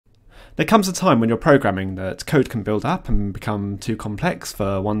There comes a time when you're programming that code can build up and become too complex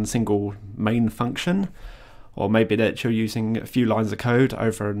for one single main function, or maybe that you're using a few lines of code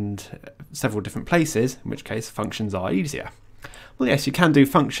over in several different places, in which case functions are easier. Well, yes, you can do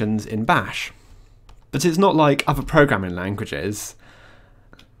functions in Bash, but it's not like other programming languages,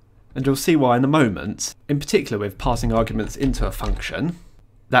 and you'll see why in a moment. In particular with passing arguments into a function,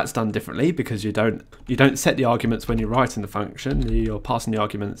 that's done differently because you don't set the arguments when you're writing the function, you're passing the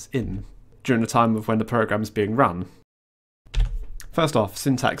arguments in during the time of when the program's being run. First off,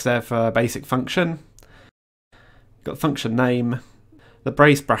 syntax there for a basic function. You've got the function name, the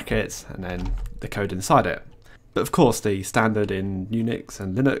brace brackets, and then the code inside it. But of course the standard in Unix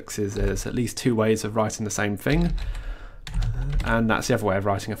and Linux is there's at least two ways of writing the same thing, and that's the other way of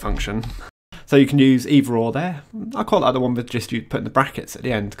writing a function. So you can use either or there. I quite like the one with just you putting the brackets at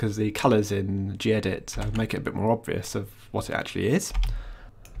the end because the colours in gedit make it a bit more obvious of what it actually is.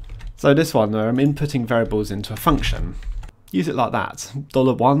 So this one, I'm inputting variables into a function. Use it like that,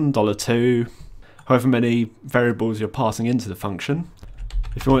 $1, $2, however many variables you're passing into the function.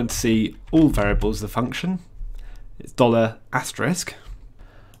 If you want to see all variables of the function, it's $*.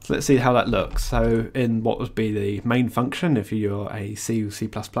 So let's see how that looks. So in what would be the main function if you're a C or C++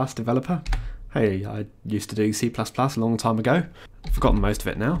 developer. Hey, I used to do C++ a long time ago. I've forgotten most of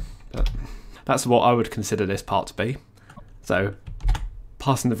it now, but that's what I would consider this part to be. So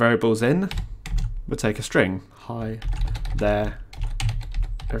passing the variables in, we'll take a string. Hi there,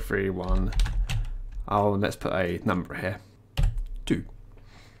 everyone. Oh, let's put a number here. 2.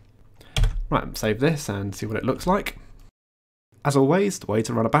 Right, save this and see what it looks like. As always, the way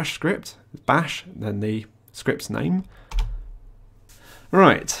to run a bash script is bash, then the script's name.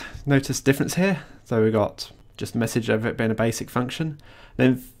 Right, notice the difference here. So we got just a message of it being a basic function.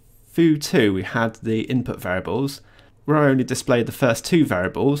 Then foo2, we had the input variables. Where I only displayed the first two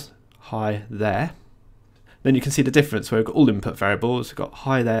variables, hi there. Then you can see the difference where we've got all input variables. We've got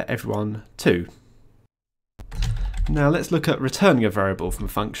hi there, everyone, 2. Now let's look at returning a variable from a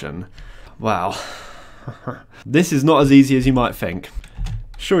function. Wow. This is not as easy as you might think.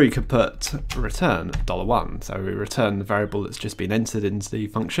 Sure, you could put return $1, so we return the variable that's just been entered into the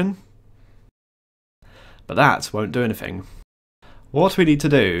function. But that won't do anything. What we need to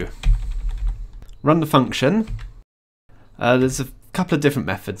do, run the function. There's a couple of different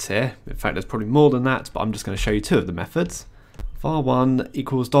methods here. In fact, there's probably more than that, but I'm just going to show you two of the methods. var1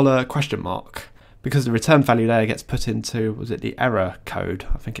 equals $? Because the return value there gets put into, was it the error code?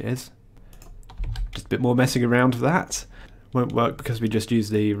 I think it is. Just a bit more messing around with that. Won't work because we just use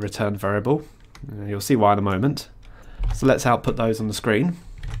the return variable. You'll see why in a moment. So let's output those on the screen.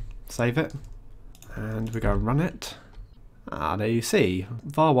 Save it. And we go and run it. There you see.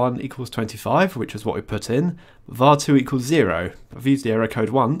 var1 equals 25, which is what we put in. var2 equals 0. I've used the error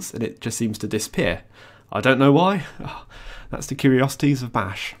code once and it just seems to disappear. I don't know why. That's the curiosities of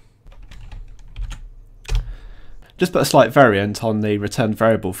Bash. Just put a slight variant on the return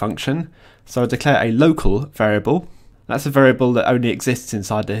variable function. So I declare a local variable. That's a variable that only exists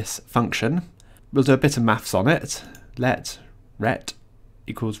inside this function. We'll do a bit of maths on it. Let ret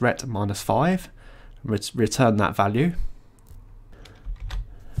equals ret minus 5. Return that value.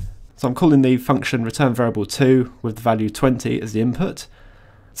 So I'm calling the function return variable 2 with the value 20 as the input.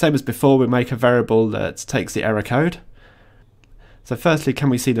 Same as before, we make a variable that takes the error code. So firstly, can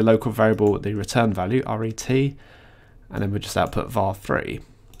we see the local variable, the return value, ret, and then we just output var3.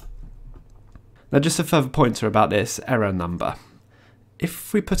 Now just a further pointer about this error number.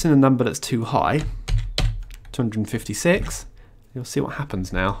 If we put in a number that's too high, 256, you'll see what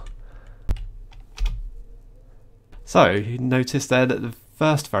happens now. So you notice there that the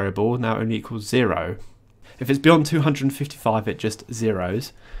first variable now only equals 0. If it's beyond 255 it just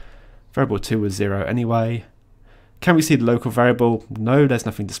zeros. Variable 2 was 0 anyway. Can we see the local variable? No, there's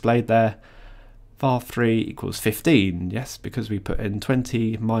nothing displayed there. var3 equals 15, yes, because we put in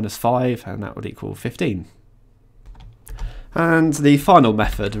 20 minus 5 and that would equal 15. And the final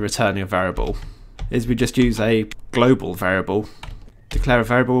method of returning a variable is we just use a global variable. Declare a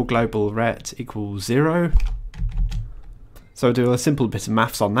variable global ret equals 0. So we'll do a simple bit of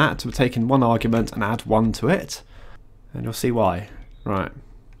maths on that. We'll take in one argument and add 1 to it, and you'll see why. Right.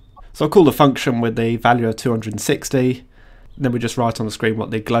 So I'll call the function with the value of 260. Then we just write on the screen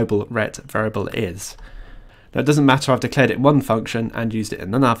what the global ret variable is. Now it doesn't matter I've declared it in one function and used it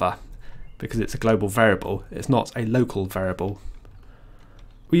in another, because it's a global variable, it's not a local variable.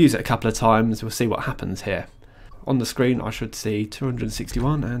 We'll use it a couple of times, we'll see what happens here. On the screen I should see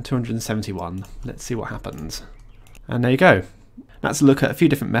 261 and 271. Let's see what happens. And there you go. That's a look at a few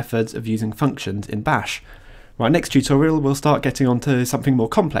different methods of using functions in Bash. Right, next tutorial we'll start getting onto something more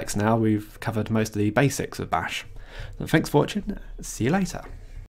complex now. We've covered most of the basics of Bash. So thanks for watching. See you later.